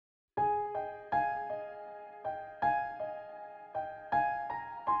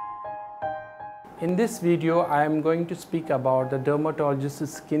In this video, I am going to speak about the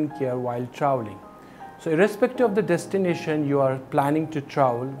dermatologist's skincare while traveling. So irrespective of the destination you are planning to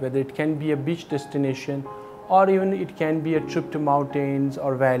travel, whether it can be a beach destination or even it can be a trip to mountains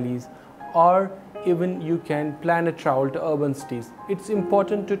or valleys, or even you can plan a travel to urban cities, it's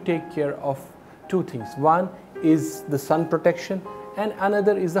important to take care of two things. One is the sun protection and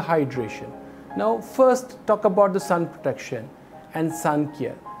another is the hydration. Now first talk about the sun protection and sun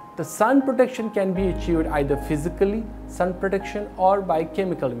care. The sun protection can be achieved either physically, sun protection, or by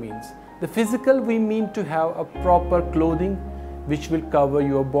chemical means. The physical, we mean to have a proper clothing which will cover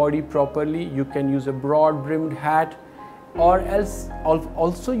your body properly. You can use a broad brimmed hat, or else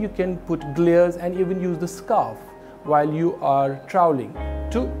also you can put glares and even use the scarf while you are traveling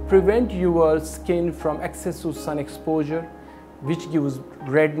to prevent your skin from excessive sun exposure, which gives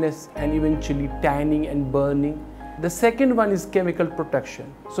redness and eventually tanning and burning. The second one is chemical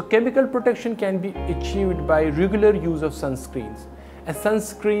protection. So chemical protection can be achieved by regular use of sunscreens. A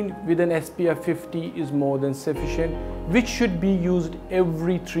sunscreen with an SPF 50 is more than sufficient, which should be used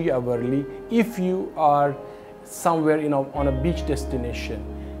every 3 hourly if you are somewhere on a beach destination.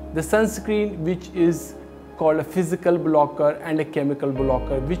 The sunscreen, which is called a physical blocker and a chemical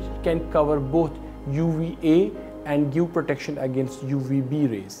blocker, which can cover both UVA and give protection against UVB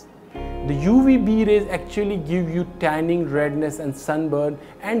rays. The UVB rays actually give you tanning, redness and sunburn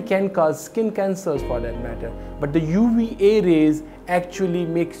and can cause skin cancers for that matter. But the UVA rays actually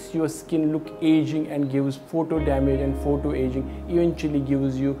makes your skin look aging and gives photo damage and photo aging, eventually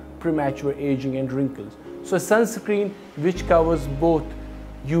gives you premature aging and wrinkles. So a sunscreen which covers both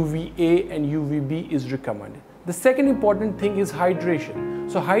UVA and UVB is recommended. The second important thing is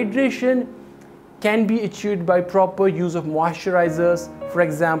hydration. So hydration can be achieved by proper use of moisturizers. For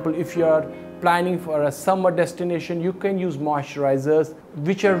example, if you are planning for a summer destination, you can use moisturizers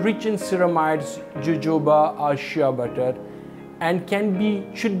which are rich in ceramides, jojoba or shea butter, and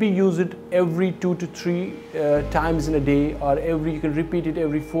should be used every 2 to 3 times in a day, or you can repeat it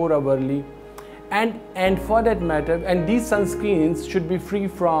every 4 hourly. And for that matter, and these sunscreens should be free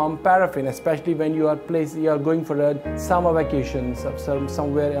from paraffin, especially when you are going for a summer vacation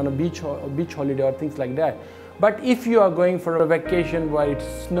somewhere on a beach holiday or things like that. But if you are going for a vacation where it's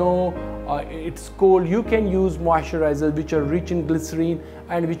snow or it's cold, you can use moisturizers which are rich in glycerin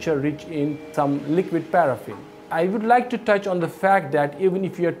and which are rich in some liquid paraffin. I would like to touch on the fact that even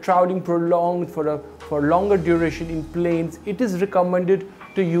if you are traveling prolonged for longer duration in planes, it is recommended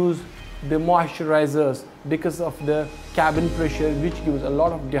to use the moisturizers because of the cabin pressure, which gives a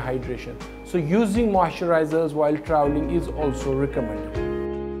lot of dehydration. So using moisturizers while traveling is also recommended.